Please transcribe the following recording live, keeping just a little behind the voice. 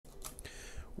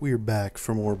We're back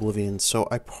for more Oblivion. So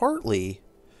I partly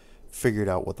figured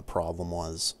out what the problem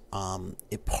was.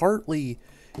 It partly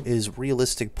is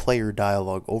realistic player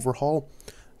dialogue overhaul.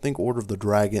 I think Order of the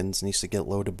Dragons needs to get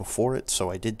loaded before it,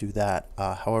 so I did do that.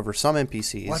 However, some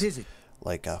NPCs, what is it?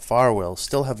 like Farwell,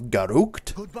 still have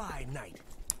Garukt. Goodbye, knight.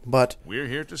 But we're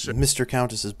here to say Mr.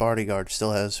 Countess's bodyguard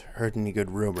still has heard any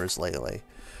good rumors lately.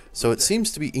 So it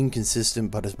seems to be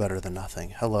inconsistent, but is better than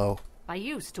nothing. Hello. I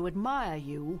used to admire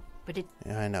you, but it...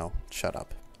 Yeah, I know. Shut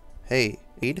up. Hey,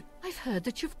 Aid? I've heard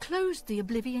that you've closed the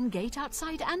Oblivion Gate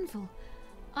outside Anvil.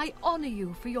 I honor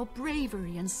you for your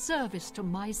bravery and service to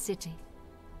my city.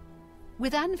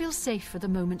 With Anvil safe for the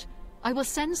moment, I will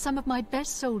send some of my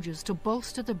best soldiers to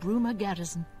bolster the Bruma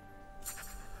garrison.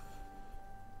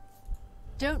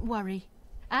 Don't worry.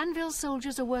 Anvil's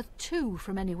soldiers are worth 2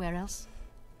 from anywhere else.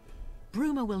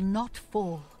 Bruma will not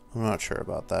fall. I'm not sure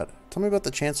about that. Tell me about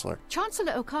the Chancellor.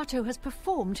 Chancellor Okato has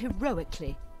performed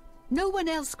heroically. No one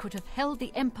else could have held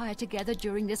the Empire together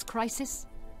during this crisis.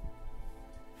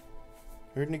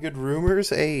 Heard any good rumors?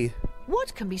 Hey.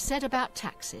 What can be said about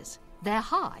taxes? They're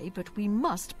high, but we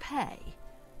must pay.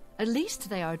 At least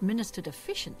they are administered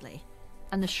efficiently,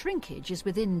 and the shrinkage is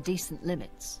within decent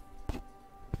limits.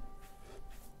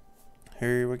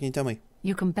 Hey, what can you tell me?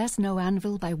 You can best know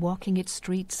Anvil by walking its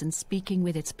streets and speaking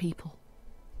with its people.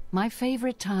 My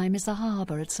favorite time is the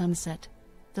harbor at sunset,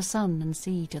 the sun and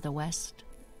sea to the west.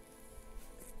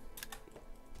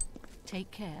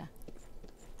 Take care.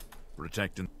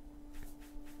 Protecting.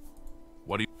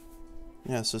 What do you...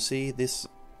 Yeah, so see,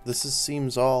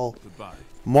 seems all Goodbye.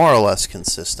 more or less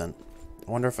consistent.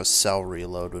 I wonder if a cell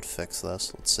reload would fix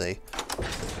this. Let's see.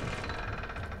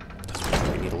 Doesn't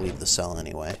mean we need to leave the cell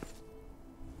anyway.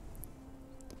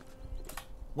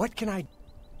 What can I...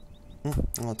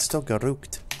 Well, it's still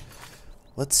Garukt.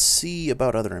 Let's see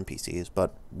about other NPCs,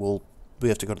 but we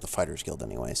have to go to the Fighters Guild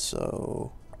anyway,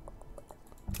 so...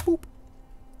 Boop.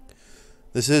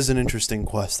 This is an interesting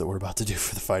quest that we're about to do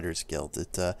for the Fighters Guild.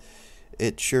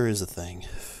 It sure is a thing.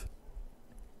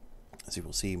 As you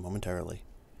will see momentarily.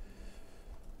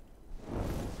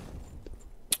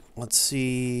 Let's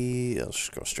see... I'll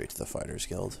just go straight to the Fighters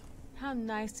Guild. How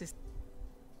nice is...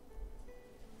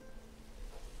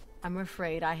 I'm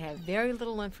afraid I have very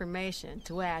little information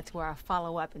to add to our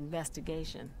follow-up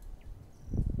investigation.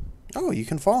 Oh, you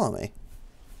can follow me.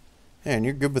 Yeah, and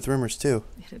you're good with rumors too.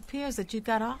 It appears that you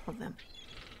got all of them.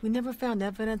 We never found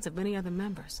evidence of any other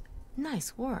members.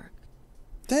 Nice work.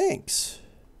 Thanks.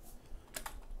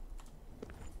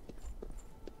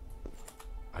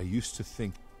 I used to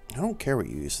think... I don't care what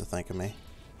you used to think of me.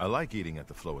 I like eating at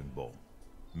the Flowing Bowl.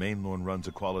 Mainlorn runs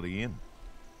a quality inn.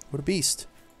 What a beast.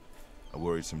 I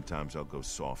worry sometimes I'll go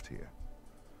soft here.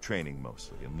 Training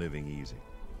mostly and living easy.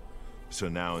 So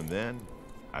now and then,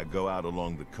 I go out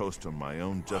along the coast on my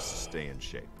own just to stay in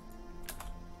shape.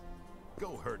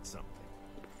 Go hurt something.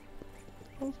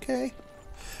 Okay.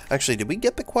 Actually, did we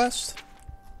get the quest?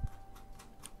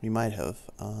 We might have.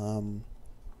 I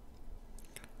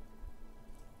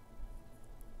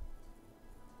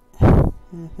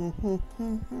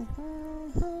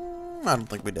don't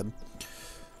think we did.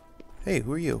 Hey,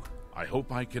 who are you? I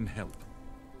hope I can help.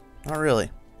 Not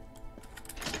really.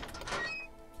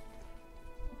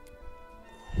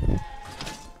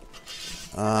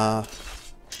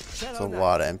 There's a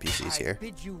lot of NPCs here.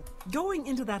 Going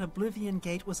into that Oblivion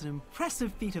Gate was an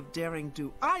impressive feat of daring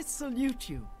do. I salute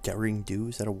you. Daring do?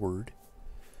 Is that a word?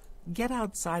 Get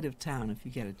outside of town if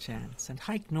you get a chance and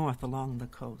hike north along the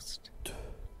coast.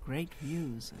 Great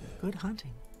views and good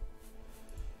hunting.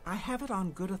 I have it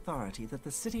on good authority that the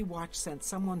City Watch sent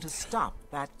someone to stop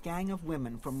that gang of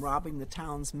women from robbing the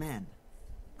town's men.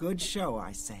 Good show,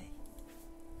 I say.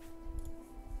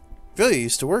 Vilya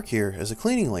used to work here as a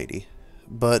cleaning lady.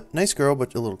 But nice girl,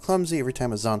 but a little clumsy. Every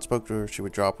time Azan spoke to her, she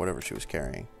would drop whatever she was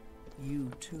carrying. You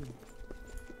too.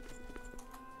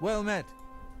 Well met.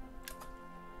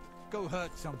 Go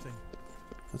hurt something.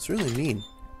 That's really mean.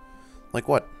 Like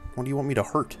what? What do you want me to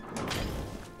hurt?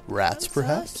 Rats,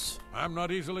 perhaps? I'm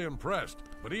not easily impressed,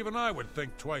 but even I would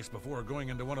think twice before going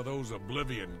into one of those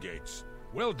Oblivion gates.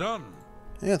 Well done.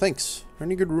 Yeah, thanks. Are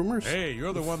any good rumors? Hey,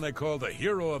 you're the one they call the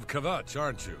hero of Kvatch,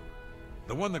 aren't you?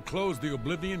 The one that closed the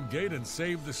Oblivion gate and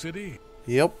saved the city?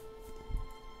 Yep.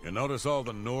 You notice all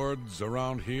the Nords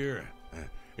around here?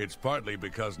 It's partly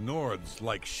because Nords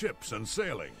like ships and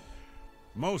sailing.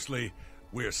 Mostly,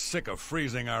 we're sick of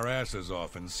freezing our asses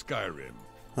off in Skyrim.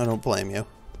 I don't blame you.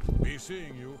 Be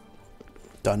seeing you.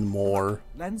 Done more.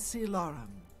 Lency Loram.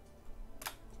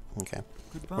 Okay.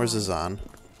 Goodbye. Where's Azan?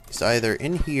 He's either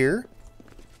in here.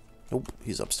 Nope,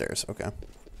 he's upstairs. Okay.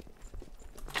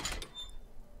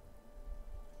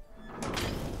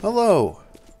 Hello.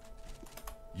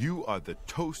 You are the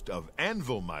toast of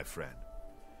Anvil, my friend.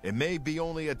 It may be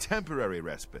only a temporary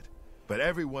respite, but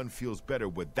everyone feels better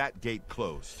with that gate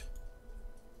closed.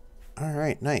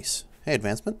 Alright, nice. Hey,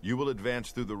 advancement. You will advance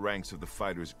through the ranks of the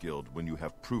Fighters Guild when you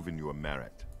have proven your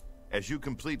merit. As you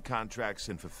complete contracts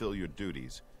and fulfill your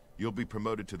duties, you'll be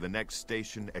promoted to the next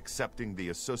station, accepting the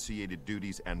associated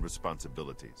duties and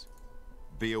responsibilities.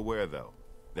 Be aware, though,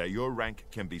 that your rank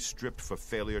can be stripped for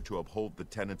failure to uphold the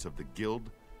tenets of the Guild,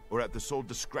 or at the sole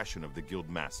discretion of the Guild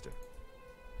Master.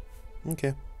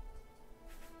 Okay.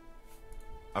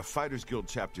 Our Fighters Guild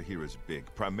chapter here is big,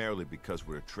 primarily because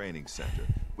we're a training center,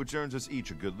 which earns us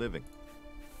each a good living.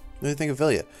 What do you think of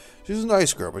Vilya? She's a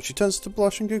nice girl, but she tends to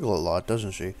blush and giggle a lot,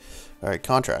 doesn't she? Alright,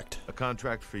 contract. A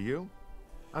contract for you?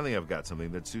 I think I've got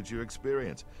something that suits your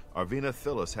experience. Arvina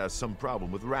Phyllis has some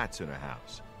problem with rats in her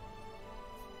house.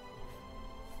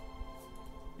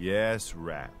 Yes,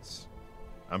 rats.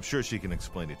 I'm sure she can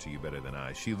explain it to you better than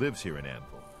I. She lives here in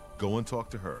Anvil. Go and talk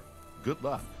to her. Good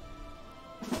luck.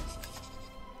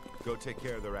 Go take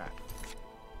care of the rat.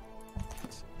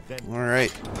 Then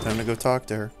Alright, time to go talk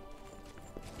to her.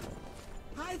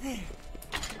 Hi there.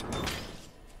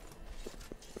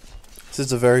 This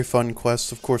is a very fun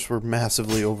quest. Of course, we're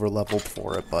massively over-leveled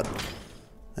for it, but...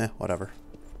 whatever.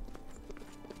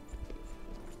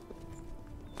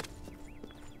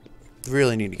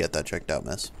 Really need to get that checked out,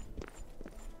 miss.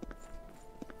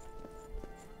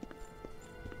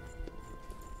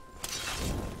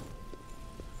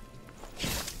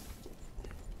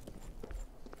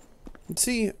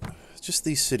 See, just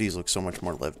these cities look so much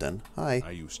more lived in. Hi.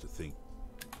 I used to think.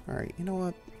 Alright, you know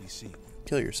what? You see.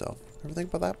 Kill yourself. Ever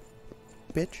think about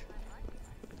that? Bitch.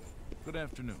 Good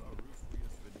afternoon.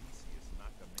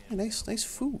 Hey, nice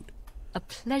food. A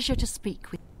pleasure to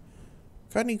speak with.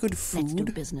 Got any good Let's do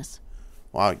food? business.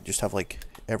 Wow, you just have like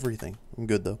everything. I'm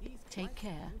good though. Take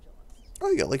care. Oh,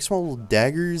 you got like small little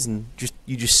daggers and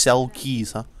you just sell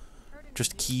keys, huh?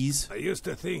 Just keys? I used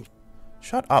to think.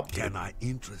 Shut up. Can I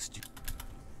interest you?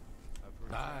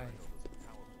 Bye.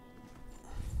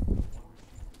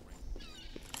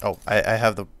 Oh, I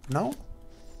have the... No?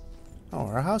 Oh,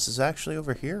 our house is actually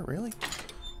over here? Really?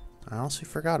 I honestly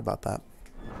forgot about that.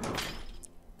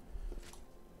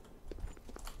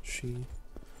 She...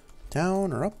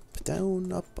 Down or up?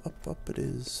 Down, up, up, up it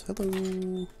is.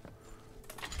 Hello.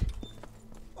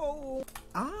 Oh.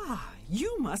 Ah,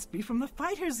 you must be from the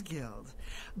Fighters Guild.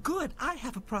 Good, I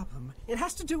have a problem. It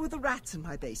has to do with the rats in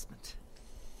my basement.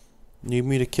 Need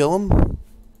me to kill him?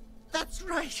 That's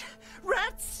right.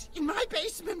 Rats in my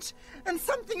basement, and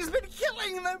something's been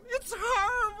killing them. It's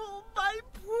horrible. My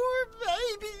poor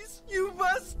babies. You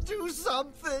must do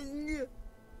something.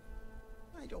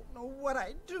 I don't know what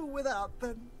I'd do without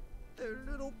them. Their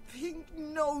little pink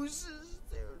noses,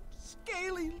 their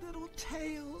scaly little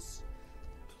tails.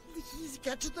 Please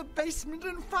get to the basement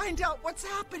and find out what's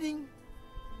happening.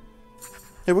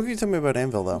 Hey, what can you tell me about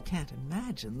Anvil, though? You can't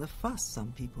imagine the fuss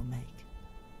some people make.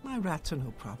 My rats are no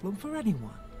problem for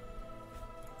anyone.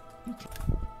 You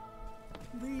can...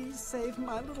 Please save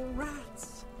my little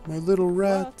rats. My little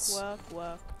rats.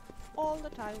 Work. All the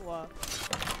time work.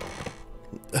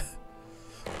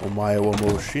 Omae wa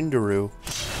mo shinderu.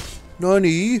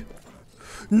 Nani?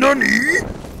 Nani?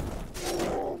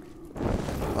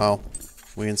 Oh,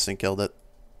 we instant killed it.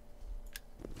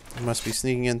 It must be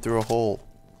sneaking in through a hole.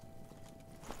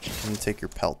 I'm gonna take your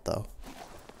pelt, though.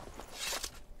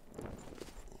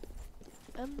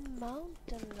 A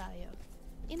mountain lion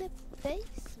in a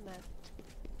basement.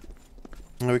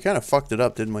 Well, we kind of fucked it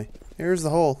up, didn't we? Here's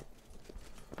the hole.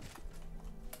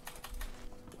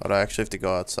 But I actually have to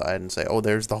go outside and say, oh,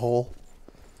 there's the hole.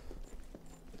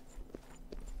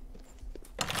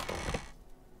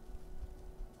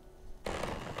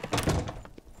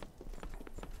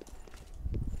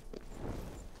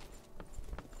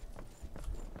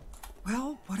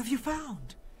 Well, what have you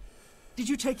found? Did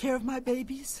you take care of my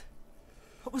babies?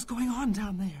 What was going on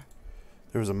down there?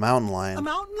 There was a mountain lion. A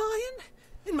mountain lion?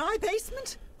 In my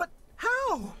basement? But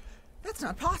how? That's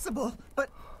not possible. But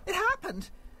it happened.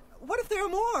 What if there are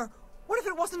more? What if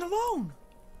it wasn't alone?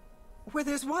 Where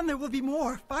there's one, there will be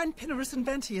more. Find Pinarus and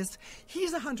Ventius.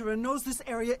 He's a hunter and knows this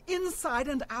area inside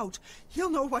and out. He'll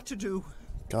know what to do.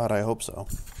 God, I hope so.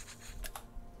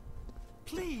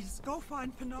 Please, go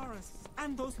find Pinarus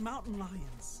and those mountain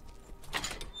lions. I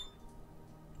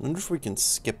wonder if we can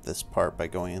skip this part by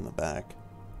going in the back.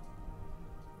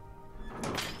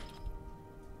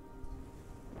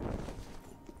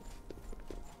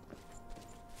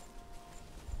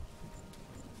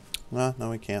 No,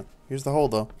 we can't. Here's the hole,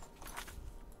 though.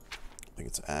 I think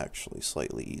it's actually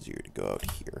slightly easier to go out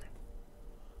here.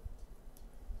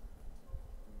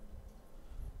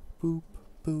 Boop,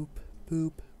 boop,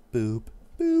 boop, boop,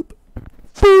 boop,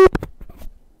 boop.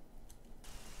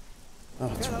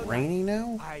 Oh, it's raining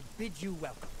now? I bid you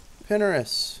welcome.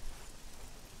 Pinnerus.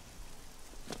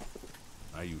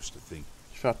 I used to think.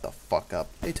 Shut the fuck up.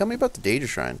 Hey, tell me about the data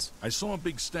shrines. I saw a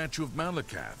big statue of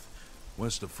Malakath,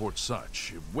 west of Fort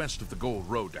Such, west of the Gold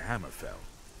Road to Hammerfell.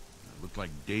 It looked like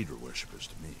Daedra worshippers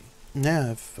to me. Yeah,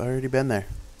 I've already been there.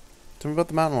 Tell me about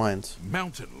the mountain lions.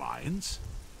 Mountain lions?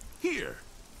 Here?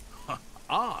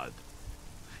 Odd.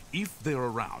 If they're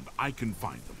around, I can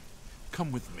find them.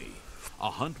 Come with me. A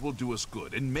hunt will do us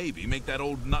good, and maybe make that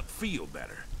old nut feel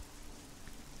better.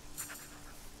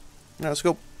 Yeah, let's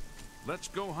go. Let's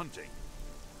go hunting.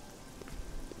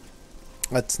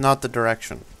 That's not the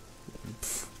direction.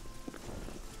 Pfft.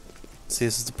 See,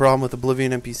 this is the problem with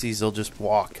Oblivion NPCs. They'll just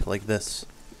walk like this.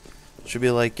 It should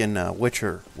be like in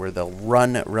Witcher, where they'll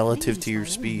run relative to your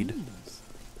speed.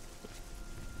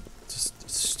 It's just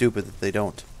stupid that they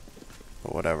don't.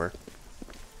 But whatever.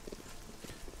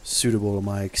 Suitable to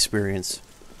my experience.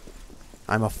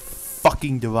 I'm a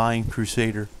fucking divine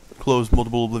crusader. Closed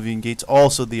multiple Oblivion gates.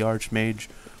 Also the Archmage.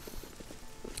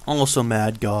 Also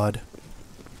Mad God.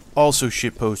 Also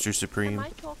Shitposter Supreme. Am I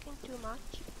talking too much?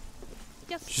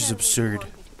 Just Which is tell me if you absurd.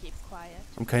 want me to keep quiet.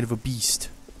 I'm kind of a beast.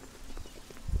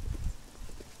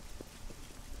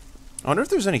 I wonder if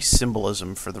there's any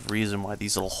symbolism for the reason why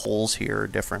these little holes here are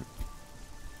different.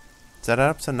 Does that add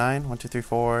up to 9? 1, 2, 3,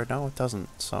 4? No, it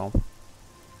doesn't, so...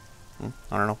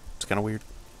 I don't know. It's kind of weird.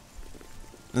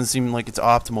 Doesn't seem like it's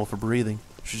optimal for breathing.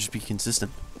 It should just be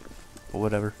consistent. But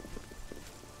whatever.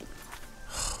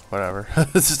 Whatever.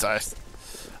 It's just,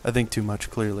 I think too much,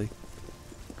 clearly.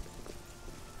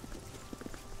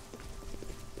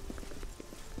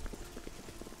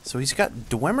 So he's got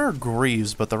Dwemer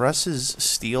Greaves, but the rest is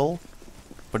steel.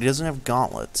 But he doesn't have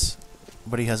gauntlets.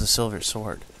 But he has a silver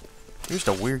sword. You're just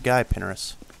a weird guy,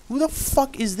 Pinnerus. Who the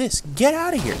fuck is this? Get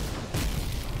out of here!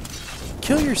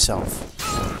 Kill yourself.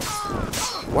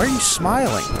 Why are you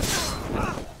smiling?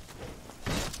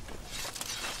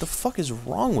 The fuck is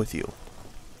wrong with you?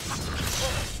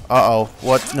 Uh-oh.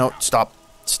 What? No, stop.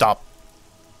 Stop.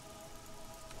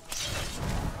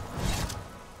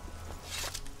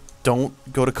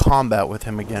 Don't go to combat with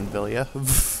him again, Vilya.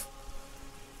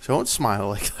 Don't smile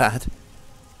like that.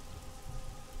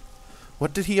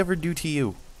 What did he ever do to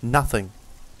you? Nothing.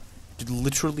 Did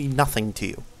literally nothing to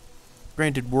you.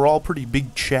 Granted, we're all pretty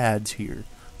big chads here,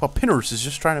 but Pinnerus is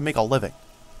just trying to make a living.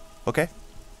 Okay?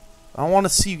 I don't want to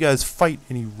see you guys fight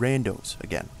any randos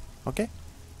again. Okay?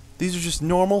 These are just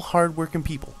normal, hard-working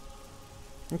people.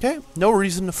 Okay? No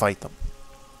reason to fight them.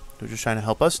 They're just trying to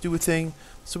help us do a thing,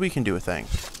 so we can do a thing.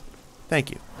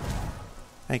 Thank you.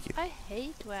 Thank you. I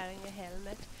hate wearing a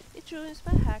helmet. It ruins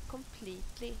my hair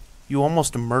completely. You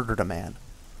almost murdered a man.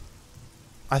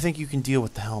 I think you can deal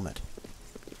with the helmet.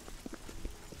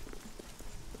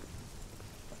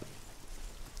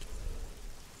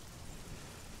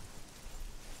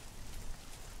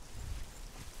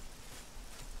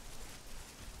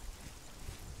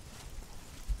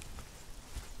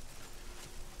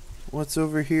 What's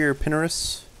over here,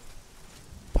 Pinnerus?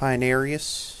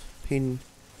 Pioneerius?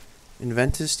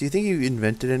 Inventus? Do you think you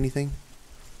invented anything?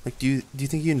 Like, do you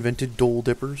think you invented dole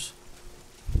dippers?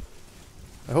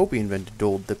 I hope he invented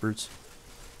dole dippers.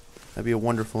 That'd be a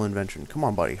wonderful invention. Come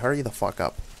on, buddy. Hurry the fuck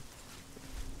up.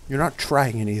 You're not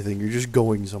trying anything. You're just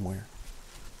going somewhere.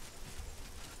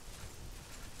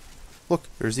 Look,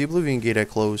 there's the Oblivion gate I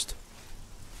closed.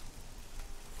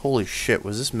 Holy shit,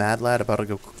 was this mad lad about to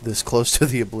go this close to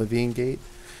the Oblivion gate?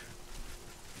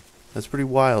 That's pretty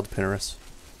wild, Pinnerus.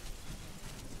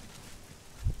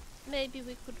 Maybe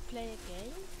we could play a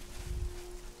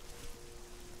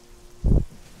game?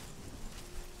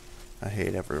 I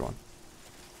hate everyone.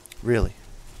 Really.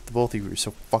 The both of you are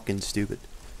so fucking stupid.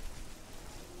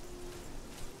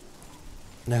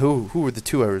 Now who were the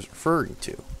two I was referring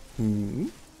to?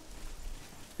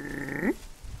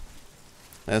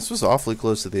 Now, this was awfully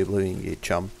close to the Oblivion gate,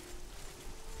 chum.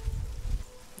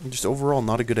 Just overall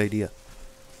not a good idea.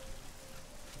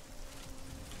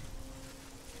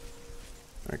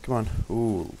 Alright, come on.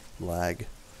 Ooh, lag.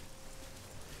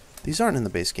 These aren't in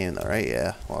the base game though, right?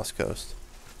 Yeah, Lost Coast.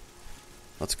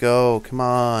 Let's go, come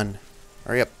on.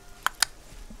 Hurry up.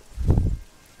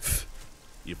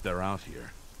 If they're out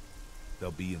here,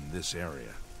 they'll be in this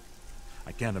area.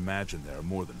 I can't imagine there are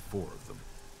more than 4 of them.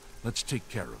 Let's take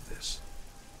care of this.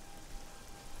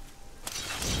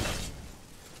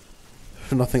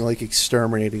 Nothing like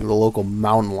exterminating the local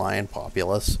mountain lion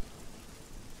populace.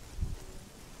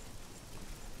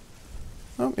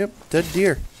 Oh, yep, dead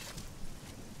deer.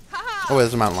 Oh, wait,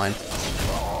 there's a mountain lion. I'm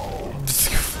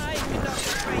not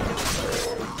afraid of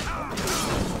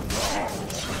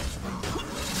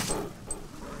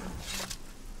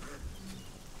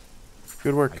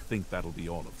Good work. I think that'll be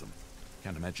all of them.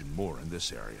 Can't imagine more in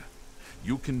this area.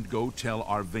 You can go tell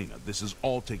Arvena this is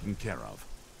all taken care of.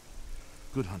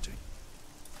 Good hunting.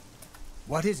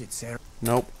 What is it, Sarah?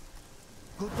 Nope.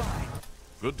 Goodbye.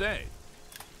 Good day.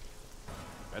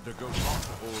 Better go talk to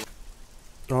old...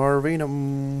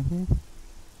 Arvina.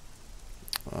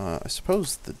 I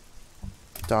suppose the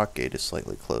dock gate is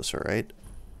slightly closer, right?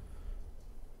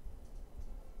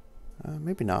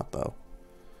 Maybe not, though.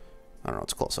 I don't know,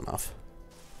 it's close enough.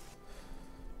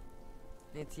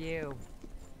 It's you.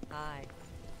 Hi.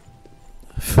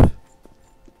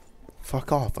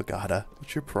 Fuck off, Agata.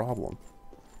 What's your problem?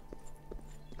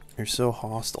 You're so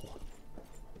hostile.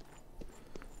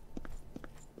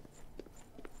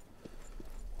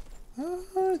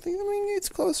 I think the main gate's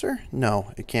closer.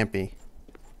 No, it can't be.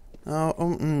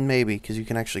 Oh, maybe, because you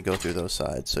can actually go through those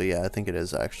sides. So yeah, I think it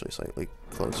is actually slightly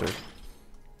closer.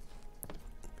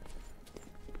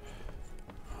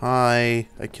 Hi,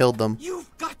 I killed them. You've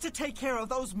got to take care of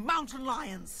those mountain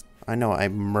lions. I know, I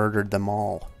murdered them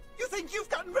all. You think you've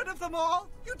gotten rid of them all?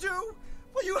 You do?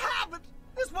 Well, you haven't.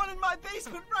 There's one in my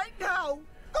basement right now.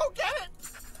 Go get it.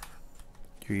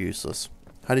 You're useless.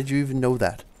 How did you even know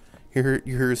that?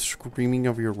 You're screaming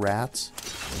of your rats?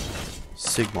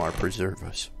 Sigmar, preserve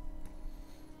us.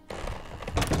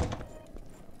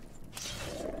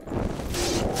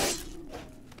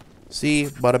 See?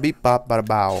 Bada beep bop bada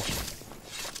bow.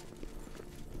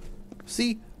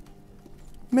 See?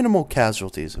 Minimal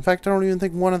casualties. In fact, I don't even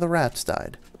think one of the rats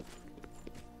died.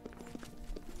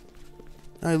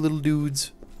 Hi, little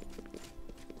dudes.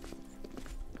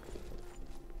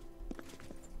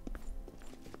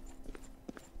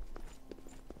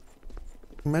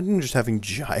 Imagine just having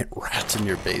giant rats in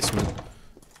your basement.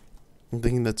 I'm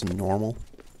thinking that's normal.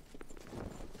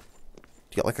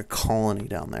 You got like a colony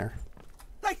down there.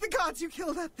 Like the gods, you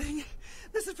killed that thing.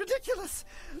 This is ridiculous.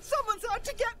 Someone's out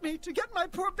to get me, to get my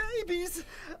poor babies.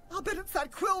 I'll bet it's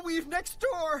that Quillweave next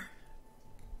door.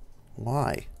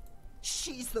 Why?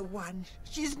 She's the one.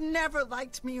 She's never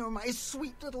liked me or my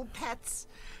sweet little pets.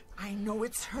 I know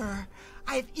it's her.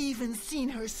 I've even seen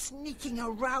her sneaking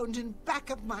around in back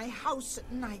of my house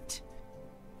at night.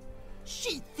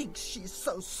 She thinks she's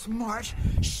so smart.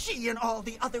 She and all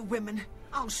the other women.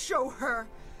 I'll show her.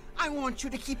 I want you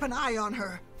to keep an eye on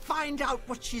her. Find out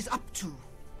what she's up to.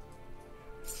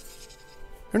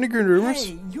 Any good rumors?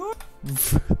 Hey, you're...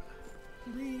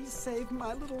 Please save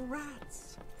my little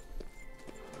rats.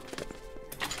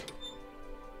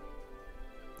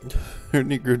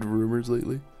 Any good rumors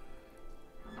lately?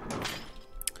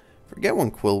 Forget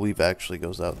when Quillweave actually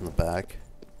goes out in the back.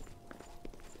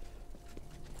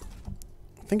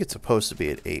 I think it's supposed to be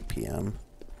at 8 p.m.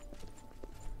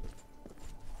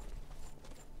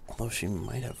 Although she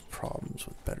might have problems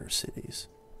with better cities.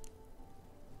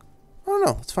 I don't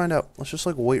know. Let's find out. Let's just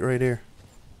like wait right here.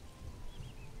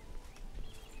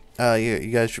 Yeah,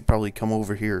 you guys should probably come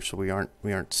over here so we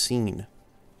aren't seen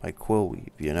by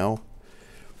Quillweave, you know?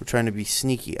 We're trying to be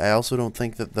sneaky. I also don't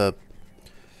think that the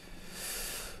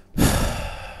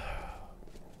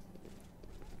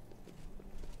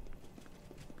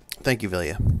Thank you,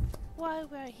 Vilya. While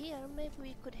we're here, maybe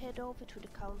we could head over to the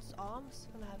Count's Arms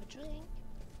and have a drink.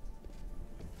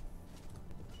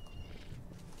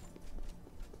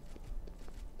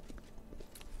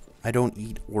 I don't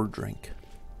eat or drink.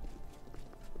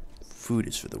 Food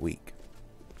is for the weak.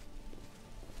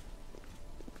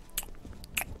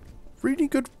 Reading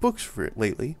good books for it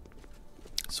lately.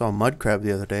 Saw a mud crab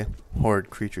the other day. Horrid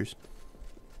creatures.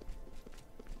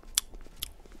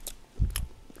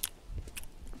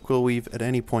 Quillweave, at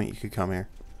any point you could come here.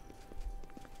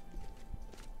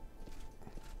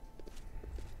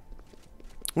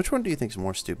 Which one do you think is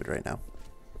more stupid right now?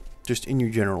 Just in your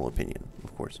general opinion,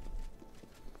 of course.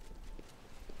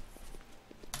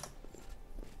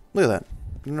 Look at that.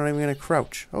 You're not even going to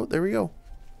crouch. Oh, there we go.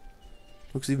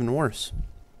 Looks even worse.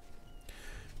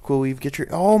 Quillweave, get your...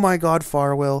 Oh my god,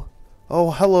 Farwell.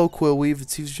 Oh, hello, Quillweave. It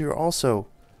seems you're also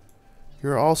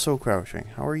crouching.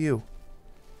 How are you?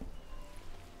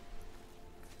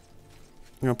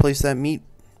 You gonna place that meat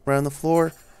right on the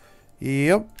floor?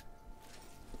 Yep.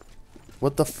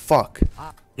 What the fuck?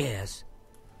 Yes.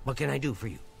 What can I do for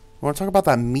you? Want to talk about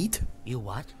that meat? You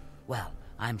what? Well,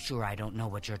 I'm sure I don't know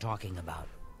what you're talking about.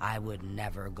 I would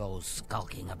never go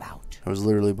skulking about. I was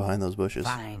literally behind those bushes.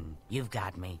 Fine. You've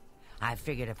got me. I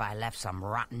figured if I left some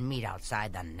rotten meat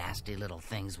outside, the nasty little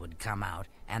things would come out,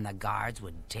 and the guards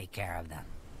would take care of them.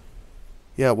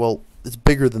 Yeah, well, it's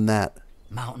bigger than that.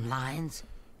 Mountain lions?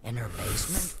 In her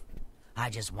basement? I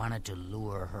just wanted to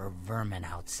lure her vermin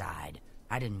outside.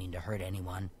 I didn't mean to hurt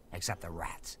anyone, except the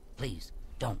rats. Please,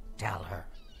 don't tell her.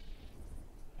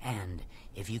 And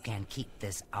if you can keep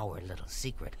this our little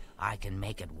secret, I can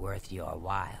make it worth your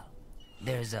while.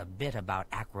 There's a bit about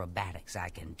acrobatics I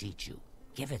can teach you.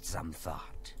 Give it some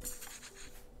thought.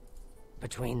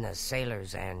 Between the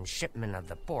sailors and shipmen of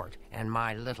the port and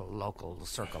my little local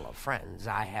circle of friends,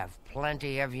 I have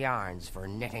plenty of yarns for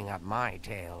knitting up my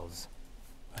tales.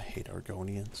 I hate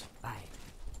Argonians. Bye.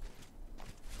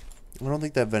 I don't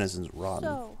think that venison's rotten.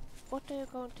 So, what are you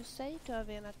going to say to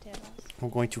Avena tell us?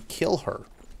 I'm going to kill her.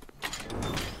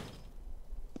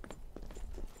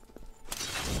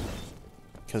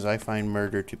 Because I find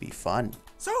murder to be fun.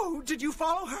 So, did you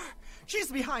follow her?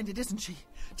 She's behind it, isn't she?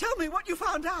 Tell me what you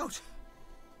found out.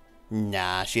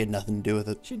 Nah, she had nothing to do with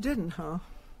it. She didn't, huh?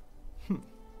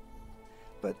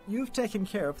 But you've taken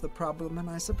care of the problem, and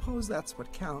I suppose that's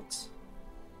what counts.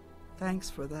 Thanks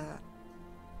for that.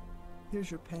 Here's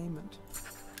your payment.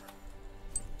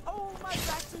 Oh, my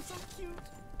backs are so cute.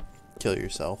 Kill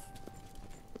yourself.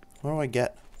 What do I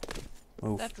get?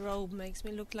 Oof. That robe makes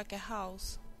me look like a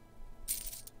house.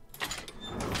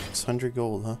 600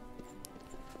 gold, huh?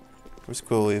 Where's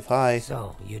Quillweave? Hi.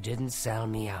 So, you didn't sell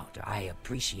me out. I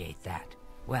appreciate that.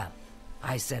 Well,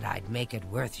 I said I'd make it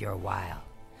worth your while.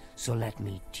 So let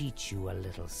me teach you a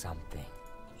little something.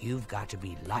 You've got to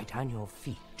be light on your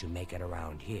feet to make it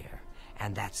around here.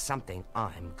 And that's something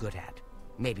I'm good at.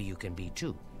 Maybe you can be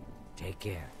too. Take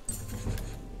care.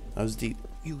 That was deep.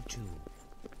 You too.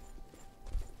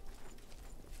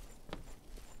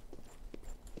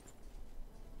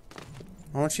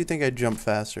 How much do you think I'd jump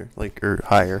faster? Like, or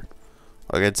higher?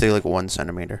 Like, I'd say like 1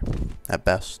 centimeter. At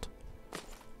best.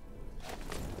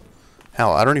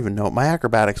 Hell, I don't even know. My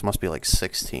acrobatics must be like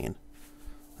 16.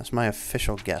 That's my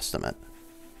official guesstimate.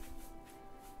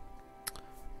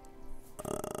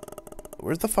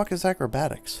 Where the fuck is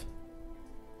acrobatics?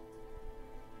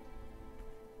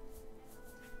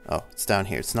 Oh, it's down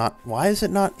here. It's not... Why is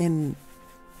it not in...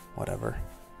 Whatever.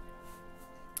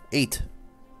 8.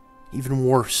 Even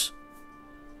worse.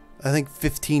 I think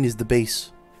 15 is the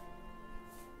base.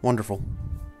 Wonderful.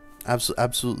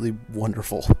 Absolutely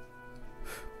wonderful.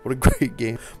 What a great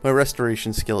game. My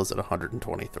restoration skill is at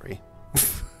 123.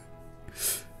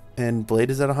 And Blade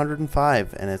is at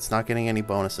 105, and it's not getting any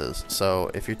bonuses.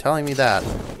 So, if you're telling me that...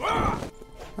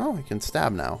 Oh, I can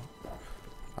stab now.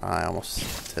 I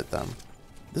almost hit them.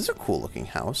 This is a cool looking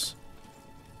house.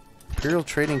 Imperial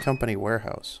Trading Company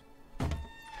warehouse.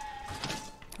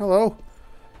 Hello.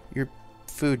 Your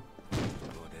food.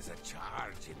 There's a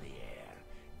charge in the air.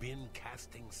 Been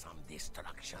casting some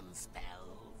destruction spells.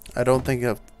 I don't think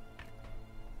of...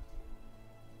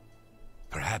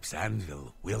 Perhaps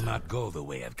Anvil will not go the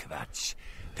way of Kvatch.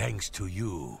 Thanks to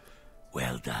you.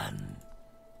 Well done.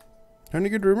 Any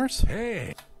good rumors?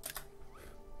 Hey.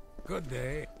 Good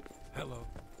day. Hello.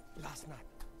 Last night.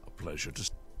 A pleasure to...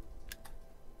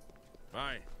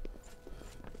 Bye.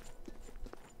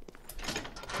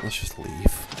 Let's just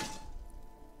leave.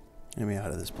 Get me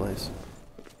out of this place.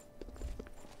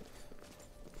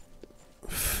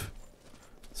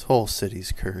 This whole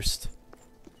city's cursed.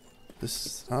 This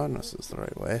is... Oh, no, this is the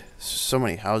right way. There's so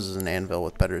many houses in Anvil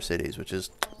with better cities, which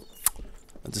is...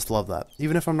 I just love that.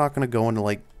 Even if I'm not going to go into,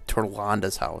 like,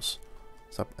 Torlanda's house.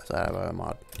 Is that a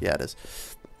mod? Yeah, it is.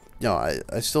 No,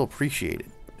 I still appreciate it.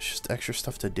 It's just extra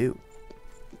stuff to do.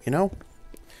 You know?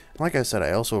 Like I said,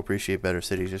 I also appreciate better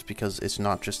cities just because it's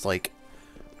not just, like...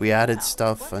 We added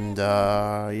stuff and,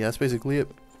 yeah, that's basically it.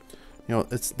 You know,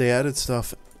 they added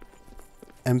stuff...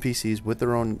 NPCs with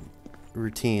their own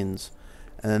routines...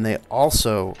 And then they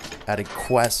also added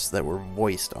quests that were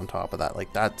voiced on top of that.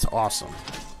 Like, that's awesome.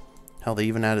 Hell, they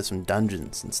even added some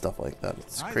dungeons and stuff like that.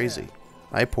 It's crazy.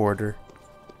 Hi, Porter.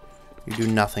 You do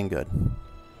nothing good.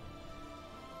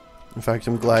 In fact,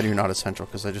 I'm glad you're not essential,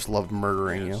 because I just loved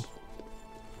murdering you.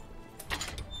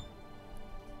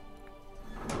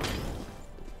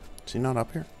 Is he not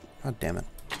up here? God damn it.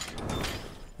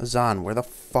 Azan, where the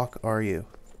fuck are you?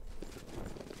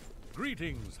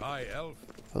 Greetings, High Elf.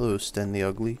 Hello, Sten the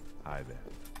Ugly. Hi there.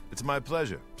 It's my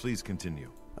pleasure. Please continue.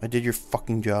 I did your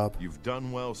fucking job. You've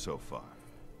done well so far.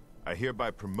 I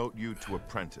hereby promote you to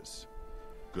apprentice.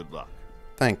 Good luck.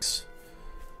 Thanks.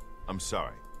 I'm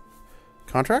sorry.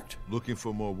 Contract? Looking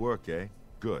for more work, eh?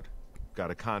 Good.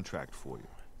 Got a contract for you.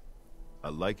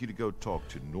 I'd like you to go talk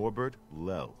to Norbert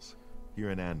Lels here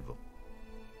in Anvil.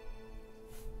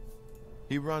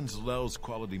 He runs Lels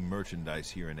Quality Merchandise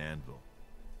here in Anvil.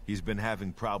 He's been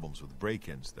having problems with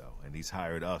break-ins, though, and he's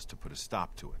hired us to put a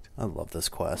stop to it. I love this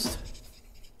quest.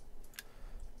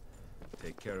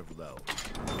 Take care of Lels.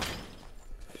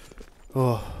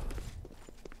 Oh.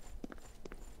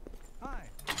 Hi.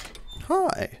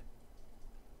 Hi.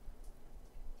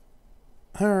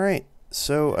 Alright.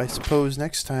 So I suppose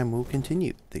next time we'll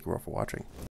continue. Thank you all for watching.